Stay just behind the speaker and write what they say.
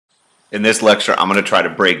In this lecture, I'm going to try to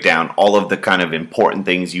break down all of the kind of important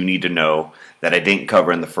things you need to know that I didn't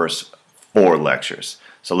cover in the first 4 lectures.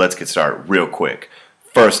 So let's get started real quick.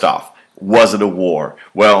 First off, was it a war?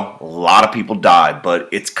 Well, a lot of people died, but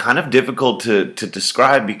it's kind of difficult to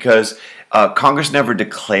describe because Congress never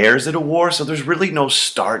declares it a war, so there's really no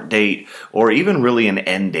start date or even really an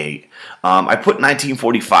end date. I put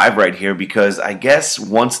 1945 right here because I guess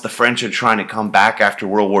once the French are trying to come back after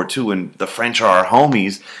World War II and the French are our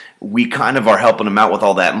homies, we kind of are helping them out with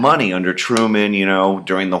all that money under Truman, you know,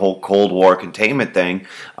 during the whole Cold War containment thing.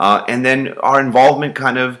 And then our involvement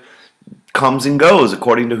kind of comes and goes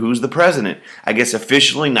according to who's the president. I guess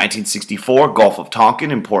officially 1964, Gulf of Tonkin,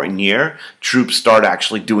 important year. Troops start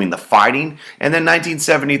actually doing the fighting. And then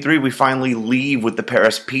 1973, we finally leave with the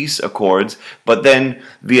Paris Peace Accords. But then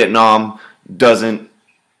Vietnam doesn't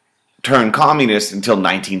turn communist until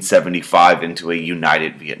 1975 into a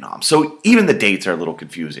united Vietnam. So even the dates are a little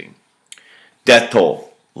confusing. Death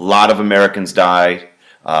toll. A lot of Americans died.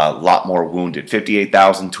 A lot more wounded.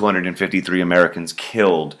 58,253 Americans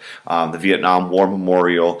killed. The Vietnam War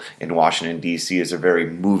Memorial in Washington, D.C. is a very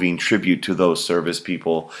moving tribute to those service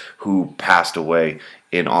people who passed away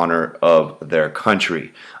in honor of their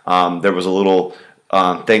country. There was a little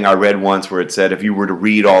thing I read once where it said if you were to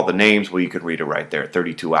read all the names, well, you could read it right there.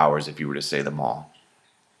 32 hours if you were to say them all.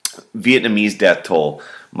 Vietnamese death toll,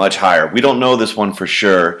 much higher. We don't know this one for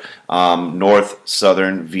sure. North,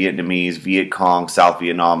 Southern Vietnamese, Viet Cong, South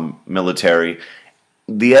Vietnam military.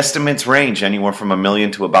 The estimates range anywhere from 1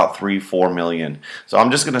 million to about 3-4 million. So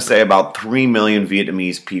I'm just going to say about 3 million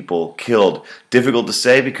Vietnamese people killed. Difficult to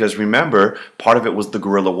say because remember, part of it was the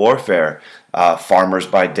guerrilla warfare. Farmers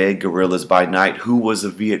by day, guerrillas by night. Who was a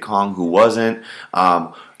Viet Cong, who wasn't?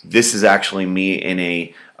 This is actually me in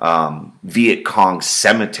a Viet Cong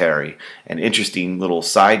cemetery. An interesting little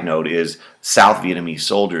side note is South Vietnamese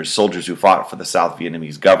soldiers who fought for the South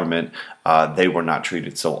Vietnamese government, they were not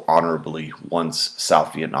treated so honorably once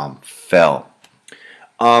South Vietnam fell.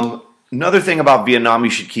 Another thing about Vietnam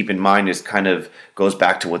you should keep in mind is kind of goes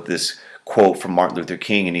back to what this quote from Martin Luther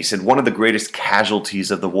King, and he said one of the greatest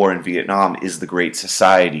casualties of the war in Vietnam is the Great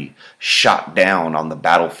Society shot down on the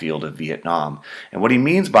battlefield of Vietnam. And what he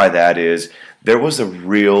means by that is there was a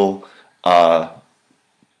real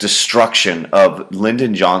destruction of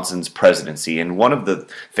Lyndon Johnson's presidency. And one of the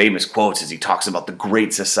famous quotes is he talks about the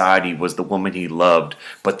Great Society was the woman he loved,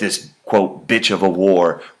 but this, quote, bitch of a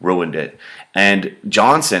war ruined it. And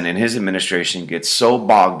Johnson and his administration gets so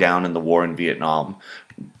bogged down in the war in Vietnam,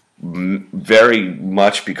 very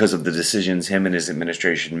much because of the decisions him and his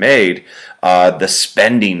administration made, the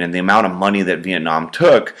spending and the amount of money that Vietnam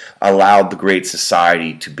took allowed the Great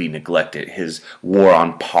Society to be neglected. His war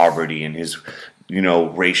on poverty and his,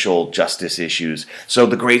 racial justice issues. So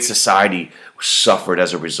the Great Society suffered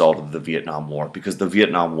as a result of the Vietnam War because the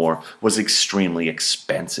Vietnam War was extremely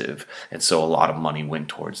expensive, and so a lot of money went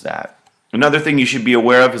towards that. Another thing you should be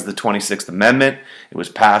aware of is the 26th Amendment. It was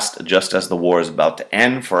passed just as the war is about to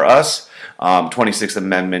end for us. 26th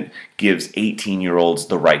Amendment gives 18-year-olds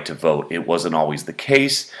the right to vote. It wasn't always the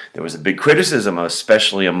case. There was a big criticism,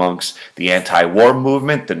 especially amongst the anti-war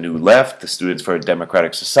movement, the New Left, the Students for a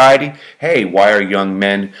Democratic Society. Hey, why are young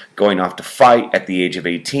men going off to fight at the age of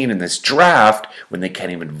 18 in this draft when they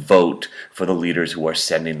can't even vote for the leaders who are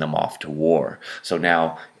sending them off to war? So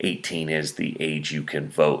now 18 is the age you can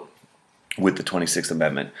vote with the 26th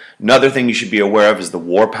Amendment. Another thing you should be aware of is the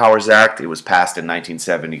War Powers Act. It was passed in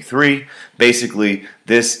 1973. Basically,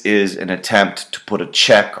 this is an attempt to put a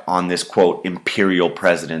check on this, quote, imperial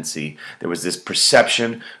presidency. There was this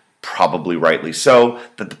perception, probably rightly so,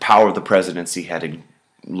 that the power of the presidency had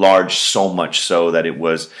enlarged so much so that it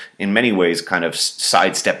was, in many ways, kind of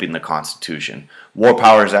sidestepping the Constitution. War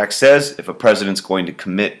Powers Act says if a president's going to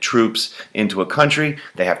commit troops into a country,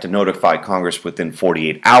 they have to notify Congress within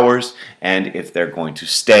 48 hours, and if they're going to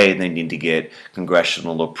stay, they need to get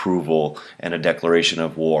congressional approval and a declaration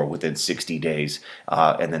of war within 60 days,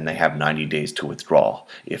 and then they have 90 days to withdraw,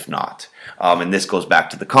 if not. And this goes back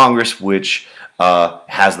to the Congress, which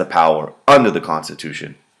has the power under the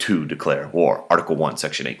Constitution to declare war. Article 1,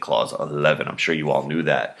 Section 8, Clause 11. I'm sure you all knew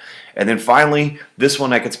that. And then finally, this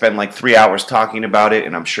one I could spend like 3 hours talking about it,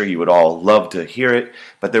 and I'm sure you would all love to hear it,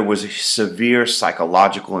 but there was a severe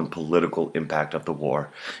psychological and political impact of the war.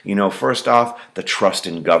 First off, the trust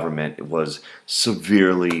in government was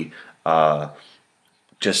severely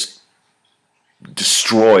just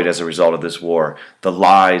destroyed as a result of this war. The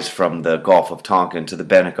lies from the Gulf of Tonkin to the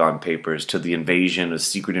Pentagon Papers to the invasion, the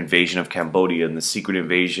secret invasion of Cambodia and the secret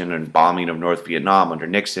invasion and bombing of North Vietnam under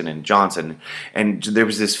Nixon and Johnson. And there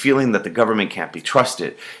was this feeling that the government can't be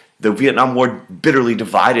trusted. The Vietnam War bitterly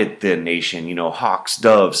divided the nation, hawks,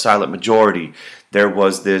 doves, silent majority. There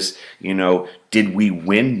was this, did we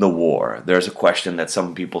win the war? There's a question that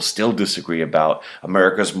some people still disagree about.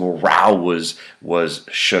 America's morale was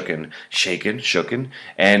shaken,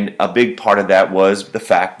 and a big part of that was the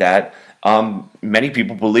fact that many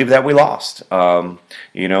people believe that we lost. Our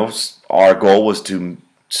goal was to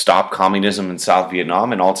stop communism in South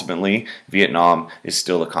Vietnam, and ultimately Vietnam is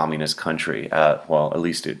still a communist country. Well, at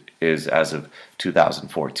least it is as of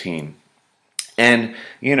 2014. And,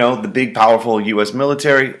 the big, powerful U.S.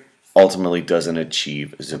 military ultimately doesn't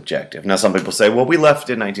achieve its objective. Now, some people say, well, we left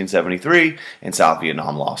in 1973 and South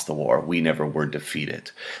Vietnam lost the war. We never were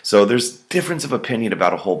defeated. So there's difference of opinion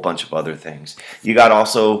about a whole bunch of other things. You got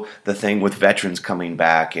also the thing with veterans coming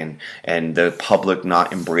back and the public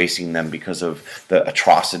not embracing them because of the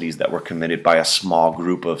atrocities that were committed by a small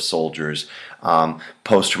group of soldiers.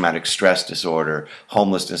 Post-traumatic stress disorder,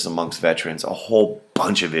 homelessness amongst veterans, a whole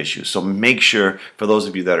bunch of issues. So make sure, for those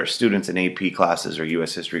of you that are students in AP classes or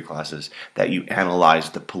U.S. history classes, that you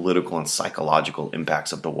analyze the political and psychological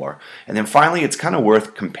impacts of the war. And then finally, it's kind of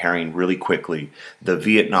worth comparing really quickly the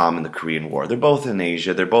Vietnam and the Korean War. They're both in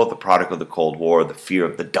Asia. They're both a product of the Cold War, the fear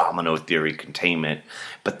of the domino theory containment.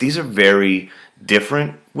 But these are very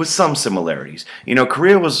different with some similarities.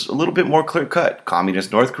 Korea was a little bit more clear-cut.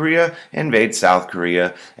 Communist North Korea invades South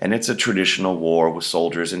Korea, and it's a traditional war with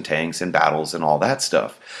soldiers and tanks and battles and all that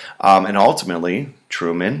stuff. And ultimately,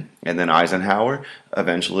 Truman and then Eisenhower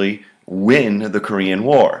eventually win the Korean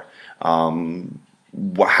War.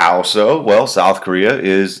 How so? Well, South Korea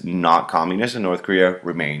is not communist and North Korea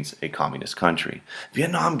remains a communist country.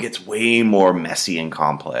 Vietnam gets way more messy and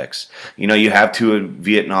complex. You have two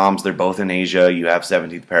Vietnams, they're both in Asia. You have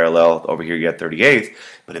 17th parallel, over here you have 38th.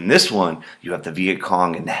 But in this one, you have the Viet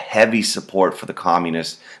Cong and the heavy support for the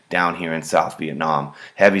communists down here in South Vietnam.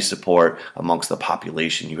 Heavy support amongst the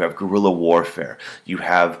population. You have guerrilla warfare. You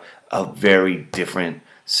have a very different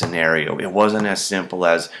scenario. It wasn't as simple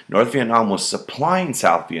as North Vietnam was supplying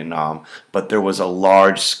South Vietnam, but there was a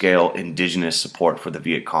large-scale indigenous support for the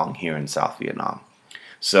Viet Cong here in South Vietnam.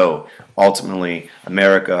 So ultimately,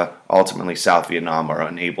 America, ultimately South Vietnam are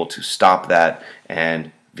unable to stop that,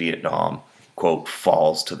 and Vietnam, quote,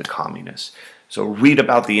 falls to the communists. So read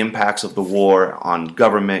about the impacts of the war on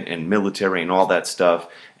government and military and all that stuff,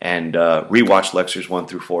 and rewatch lectures 1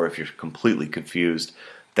 through 4 if you're completely confused.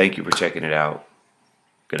 Thank you for checking it out.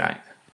 Good night.